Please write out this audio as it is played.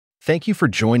Thank you for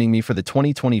joining me for the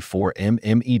 2024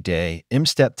 MME Day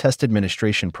M-STEP Test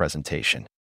Administration presentation.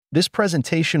 This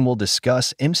presentation will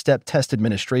discuss M-STEP test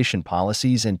administration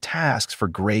policies and tasks for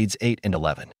grades 8 and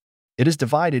 11. It is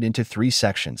divided into 3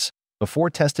 sections: before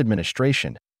test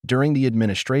administration, during the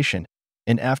administration,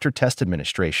 and after test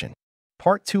administration.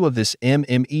 Part 2 of this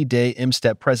MME Day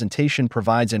M-STEP presentation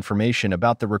provides information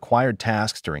about the required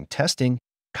tasks during testing,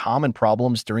 common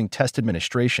problems during test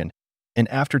administration, and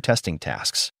after testing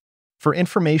tasks. For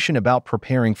information about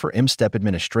preparing for M-STEP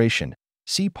administration,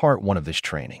 see Part 1 of this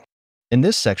training. In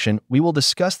this section, we will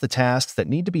discuss the tasks that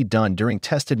need to be done during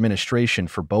test administration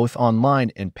for both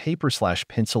online and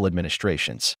paper/pencil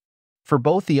administrations. For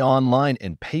both the online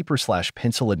and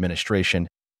paper/pencil administration,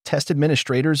 test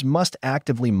administrators must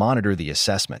actively monitor the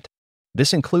assessment.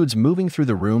 This includes moving through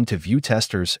the room to view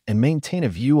testers and maintain a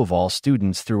view of all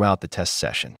students throughout the test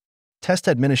session. Test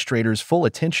administrators' full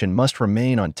attention must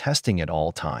remain on testing at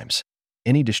all times.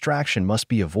 Any distraction must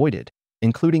be avoided,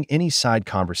 including any side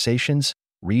conversations,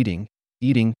 reading,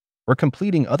 eating, or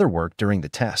completing other work during the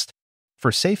test.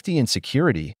 For safety and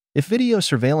security, if video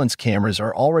surveillance cameras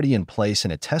are already in place in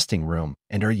a testing room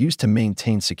and are used to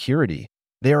maintain security,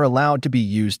 they are allowed to be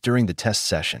used during the test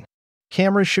session.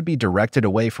 Cameras should be directed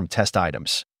away from test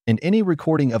items, and any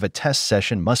recording of a test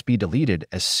session must be deleted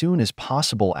as soon as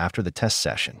possible after the test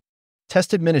session.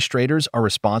 Test administrators are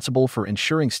responsible for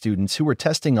ensuring students who are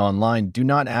testing online do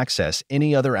not access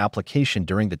any other application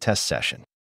during the test session.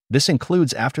 This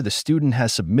includes after the student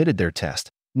has submitted their test.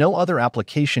 No other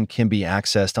application can be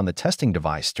accessed on the testing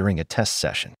device during a test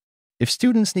session. If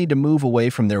students need to move away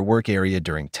from their work area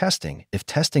during testing, if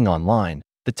testing online,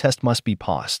 the test must be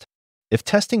paused. If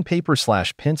testing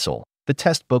paper/pencil, the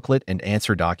test booklet and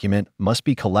answer document must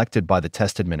be collected by the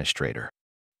test administrator.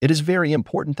 It is very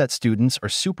important that students are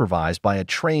supervised by a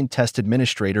trained test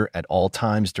administrator at all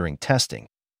times during testing.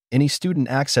 Any student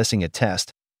accessing a test,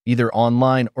 either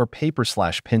online or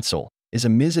paper/pencil, is a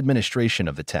misadministration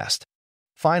of the test.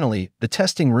 Finally, the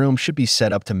testing room should be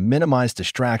set up to minimize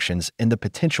distractions and the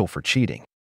potential for cheating.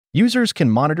 Users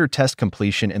can monitor test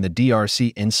completion in the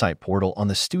DRC Insight portal on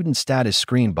the student status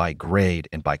screen by grade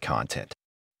and by content.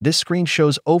 This screen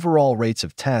shows overall rates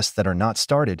of tests that are not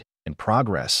started, in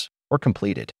progress, or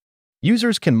completed.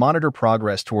 Users can monitor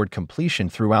progress toward completion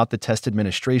throughout the test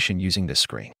administration using this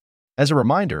screen. As a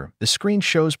reminder, the screen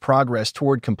shows progress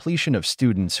toward completion of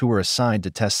students who are assigned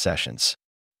to test sessions.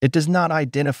 It does not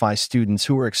identify students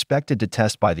who are expected to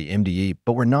test by the MDE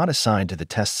but were not assigned to the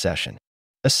test session.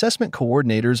 Assessment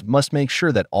coordinators must make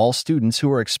sure that all students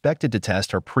who are expected to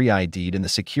test are pre-ID'd in the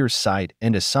secure site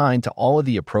and assigned to all of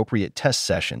the appropriate test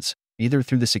sessions, either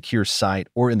through the secure site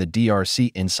or in the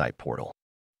DRC Insight portal.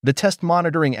 The test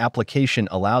monitoring application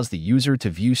allows the user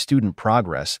to view student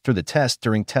progress through the test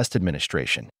during test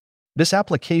administration. This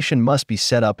application must be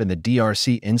set up in the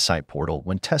DRC Insight portal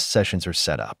when test sessions are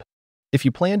set up. If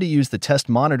you plan to use the test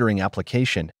monitoring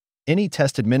application, any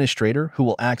test administrator who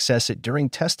will access it during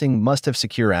testing must have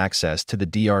secure access to the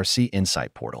DRC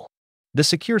Insight portal. The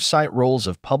secure site roles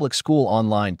of public school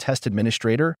online test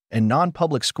administrator and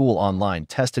non-public school online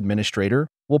test administrator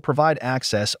will provide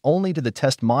access only to the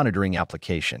test monitoring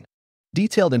application.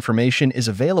 Detailed information is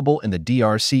available in the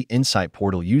DRC Insight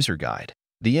portal user guide,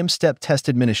 the M-STEP test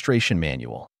administration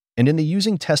manual, and in the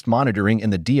Using Test Monitoring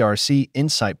in the DRC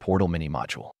Insight portal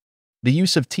mini-module. The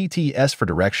use of TTS for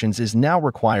directions is now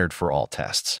required for all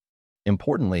tests.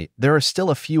 Importantly, there are still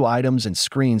a few items and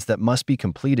screens that must be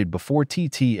completed before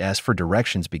TTS for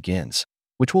directions begins,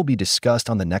 which will be discussed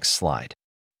on the next slide.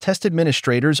 Test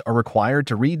administrators are required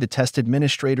to read the test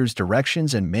administrator's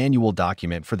directions and manual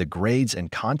document for the grades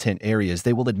and content areas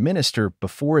they will administer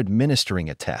before administering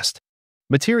a test.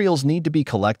 Materials need to be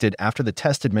collected after the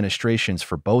test administrations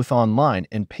for both online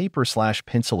and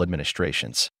paper/pencil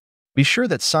administrations. Be sure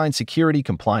that signed security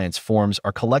compliance forms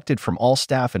are collected from all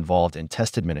staff involved in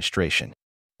test administration.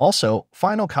 Also,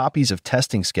 final copies of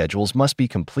testing schedules must be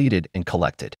completed and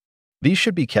collected. These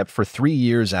should be kept for 3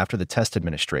 years after the test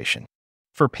administration.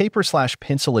 For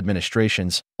paper/pencil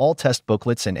administrations, all test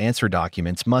booklets and answer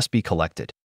documents must be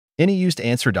collected. Any used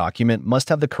answer document must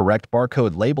have the correct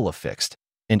barcode label affixed,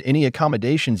 and any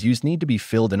accommodations used need to be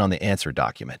filled in on the answer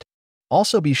document.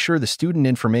 Also, be sure the student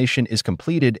information is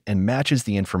completed and matches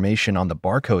the information on the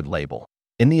barcode label,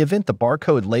 in the event the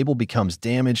barcode label becomes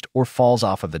damaged or falls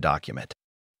off of the document.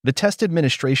 The test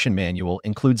administration manual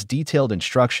includes detailed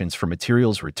instructions for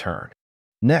materials return.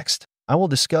 Next, I will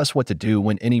discuss what to do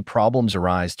when any problems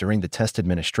arise during the test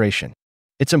administration.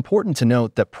 It's important to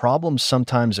note that problems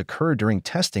sometimes occur during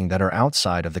testing that are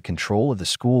outside of the control of the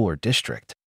school or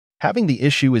district. Having the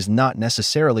issue is not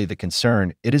necessarily the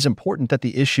concern. It is important that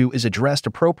the issue is addressed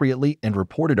appropriately and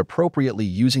reported appropriately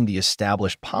using the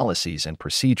established policies and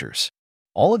procedures.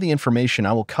 All of the information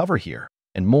I will cover here,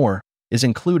 and more, is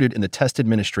included in the Test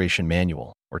Administration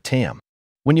Manual, or TAM.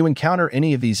 When you encounter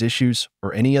any of these issues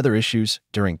or any other issues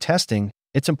during testing,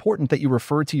 it's important that you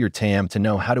refer to your TAM to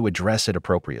know how to address it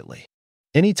appropriately.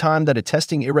 Anytime that a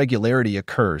testing irregularity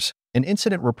occurs, an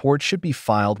incident report should be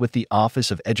filed with the Office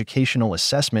of Educational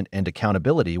Assessment and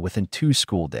Accountability within 2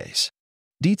 school days.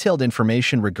 Detailed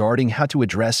information regarding how to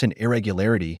address an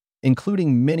irregularity,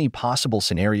 including many possible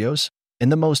scenarios and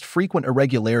the most frequent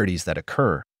irregularities that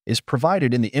occur, is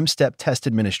provided in the M-STEP Test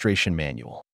Administration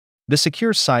Manual. The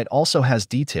secure site also has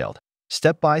detailed,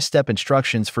 step-by-step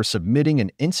instructions for submitting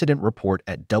an incident report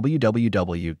at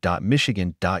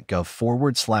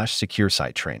www.michigan.gov/secure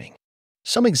site training.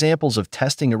 Some examples of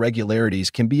testing irregularities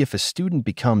can be if a student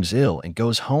becomes ill and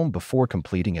goes home before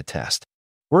completing a test,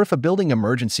 or if a building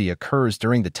emergency occurs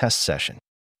during the test session.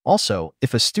 Also,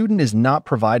 if a student is not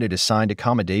provided assigned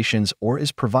accommodations or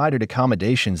is provided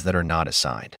accommodations that are not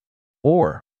assigned,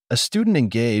 or a student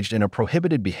engaged in a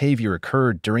prohibited behavior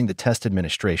occurred during the test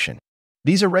administration.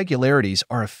 These irregularities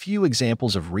are a few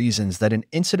examples of reasons that an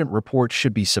incident report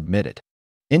should be submitted.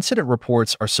 Incident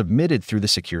reports are submitted through the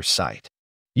secure site.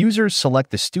 Users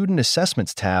select the Student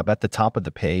Assessments tab at the top of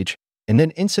the page and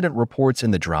then Incident Reports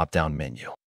in the drop-down menu.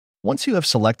 Once you have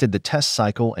selected the test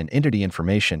cycle and entity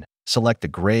information, select the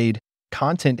grade,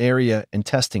 content area, and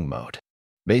testing mode.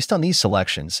 Based on these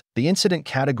selections, the incident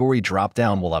category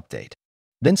drop-down will update.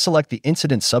 Then select the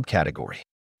incident subcategory.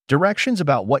 Directions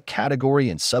about what category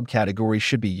and subcategory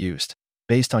should be used,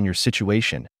 based on your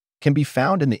situation, can be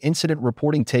found in the Incident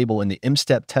Reporting table in the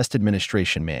M-STEP Test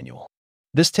Administration Manual.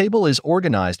 This table is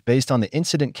organized based on the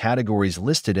incident categories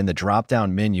listed in the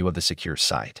drop-down menu of the secure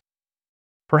site.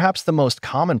 Perhaps the most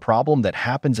common problem that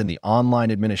happens in the online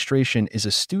administration is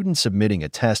a student submitting a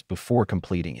test before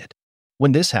completing it.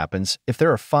 When this happens, if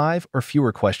there are 5 or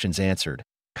fewer questions answered,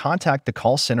 contact the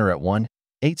call center at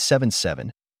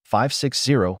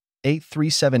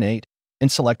 1-877-560-8378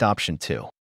 and select option 2.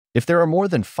 If there are more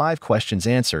than 5 questions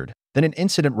answered, then an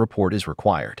incident report is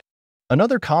required.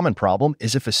 Another common problem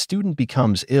is if a student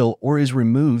becomes ill or is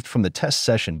removed from the test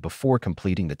session before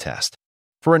completing the test.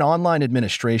 For an online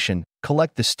administration,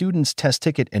 collect the student's test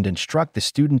ticket and instruct the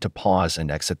student to pause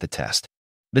and exit the test.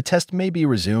 The test may be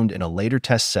resumed in a later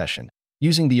test session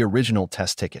using the original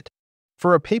test ticket.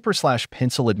 For a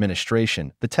paper/pencil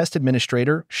administration, the test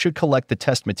administrator should collect the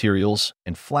test materials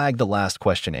and flag the last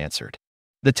question answered.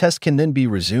 The test can then be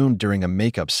resumed during a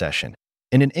makeup session,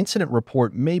 and an incident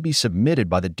report may be submitted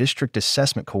by the district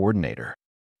assessment coordinator.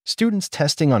 Students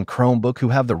testing on Chromebook who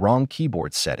have the wrong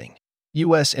keyboard setting,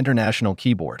 U.S. International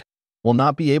Keyboard, will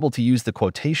not be able to use the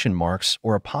quotation marks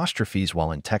or apostrophes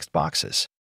while in text boxes.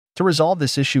 To resolve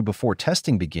this issue before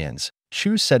testing begins,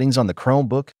 choose Settings on the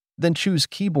Chromebook, then choose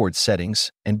Keyboard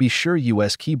Settings and be sure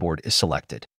U.S. Keyboard is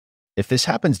selected. If this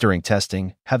happens during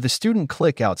testing, have the student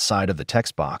click outside of the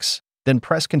text box, then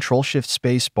press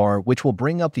Ctrl-Shift-Space-Bar, which will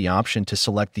bring up the option to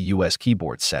select the U.S.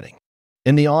 keyboard setting.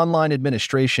 In the online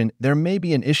administration, there may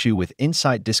be an issue with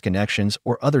in-site disconnections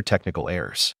or other technical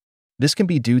errors. This can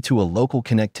be due to a local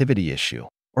connectivity issue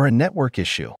or a network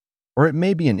issue, or it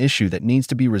may be an issue that needs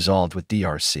to be resolved with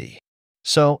DRC.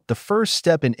 So, the first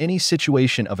step in any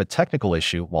situation of a technical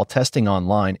issue while testing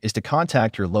online is to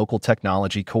contact your local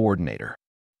technology coordinator.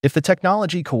 If the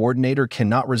technology coordinator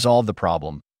cannot resolve the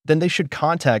problem, then they should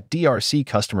contact DRC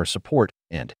customer support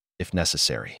and, if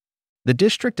necessary, the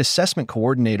district assessment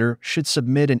coordinator should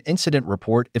submit an incident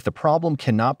report if the problem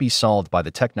cannot be solved by the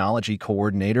technology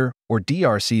coordinator or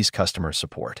DRC's customer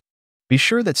support. Be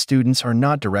sure that students are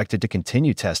not directed to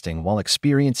continue testing while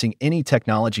experiencing any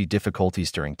technology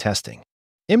difficulties during testing.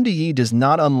 MDE does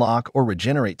not unlock or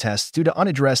regenerate tests due to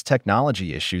unaddressed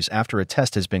technology issues after a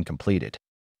test has been completed.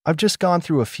 I've just gone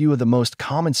through a few of the most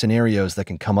common scenarios that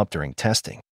can come up during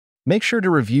testing. Make sure to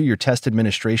review your test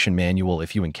administration manual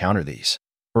if you encounter these,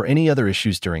 or any other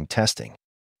issues during testing.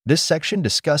 This section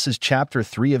discusses Chapter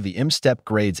 3 of the M-STEP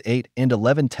Grades 8 and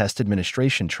 11 Test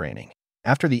Administration Training,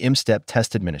 after the M-STEP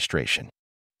Test Administration.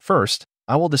 First,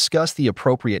 I will discuss the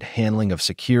appropriate handling of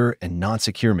secure and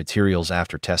non-secure materials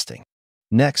after testing.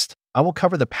 Next, I will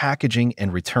cover the packaging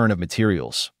and return of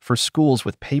materials for schools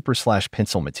with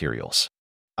paper/pencil materials.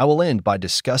 I will end by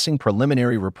discussing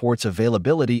preliminary reports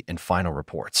availability and final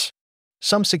reports.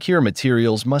 Some secure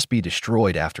materials must be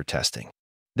destroyed after testing.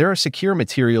 There are secure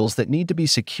materials that need to be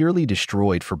securely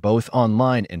destroyed for both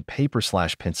online and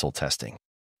paper/pencil testing.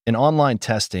 In online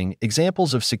testing,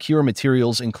 examples of secure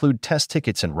materials include test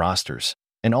tickets and rosters,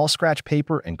 and all scratch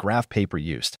paper and graph paper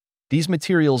used, These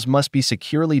materials must be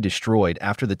securely destroyed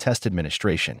after the test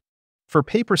administration. For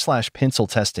paper/pencil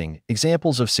testing,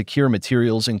 examples of secure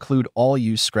materials include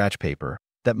all-use scratch paper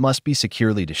that must be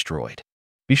securely destroyed.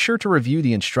 Be sure to review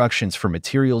the instructions for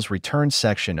materials return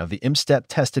section of the M-STEP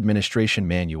Test Administration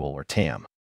Manual or TAM.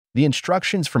 The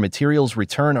instructions for materials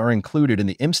return are included in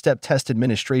the M-STEP Test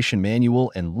Administration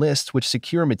Manual and lists which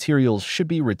secure materials should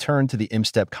be returned to the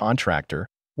M-STEP contractor,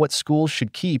 what schools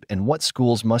should keep, and what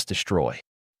schools must destroy.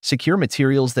 Secure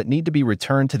materials that need to be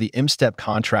returned to the M-STEP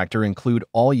contractor include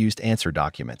all used answer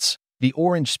documents, the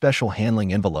orange special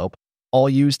handling envelope, all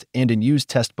used and unused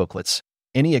test booklets,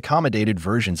 any accommodated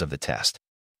versions of the test.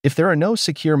 If there are no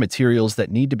secure materials that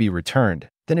need to be returned,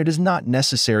 then it is not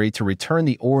necessary to return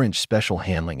the orange special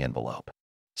handling envelope.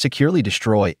 Securely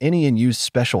destroy any unused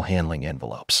special handling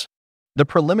envelopes. The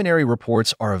preliminary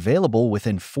reports are available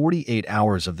within 48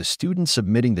 hours of the student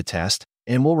submitting the test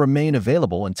and will remain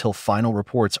available until final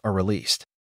reports are released.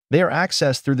 They are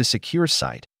accessed through the Secure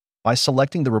site by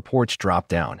selecting the Reports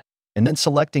drop-down and then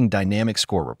selecting Dynamic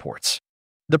Score Reports.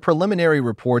 The preliminary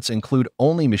reports include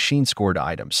only machine-scored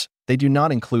items. They do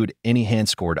not include any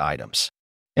hand-scored items.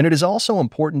 And it is also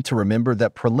important to remember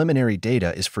that preliminary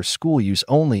data is for school use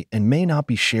only and may not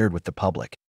be shared with the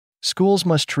public. Schools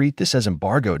must treat this as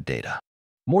embargoed data.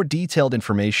 More detailed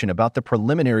information about the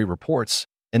preliminary reports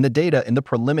and the data in the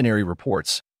preliminary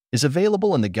reports is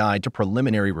available in the Guide to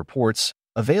Preliminary Reports,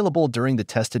 available during the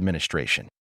test administration.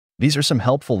 These are some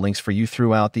helpful links for you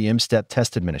throughout the M-STEP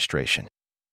test administration.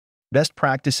 Best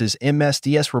Practices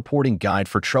MSDS Reporting Guide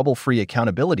for Trouble-Free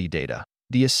Accountability Data,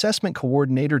 the Assessment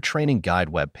Coordinator Training Guide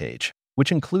webpage,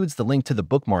 which includes the link to the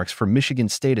bookmarks for Michigan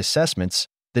State assessments,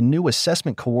 the new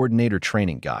Assessment Coordinator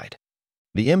Training Guide,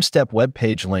 the M-STEP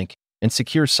webpage link, and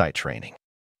Secure Site Training.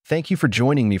 Thank you for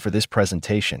joining me for this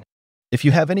presentation. If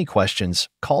you have any questions,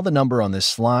 call the number on this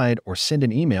slide or send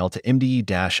an email to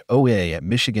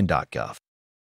mde-oa@michigan.gov.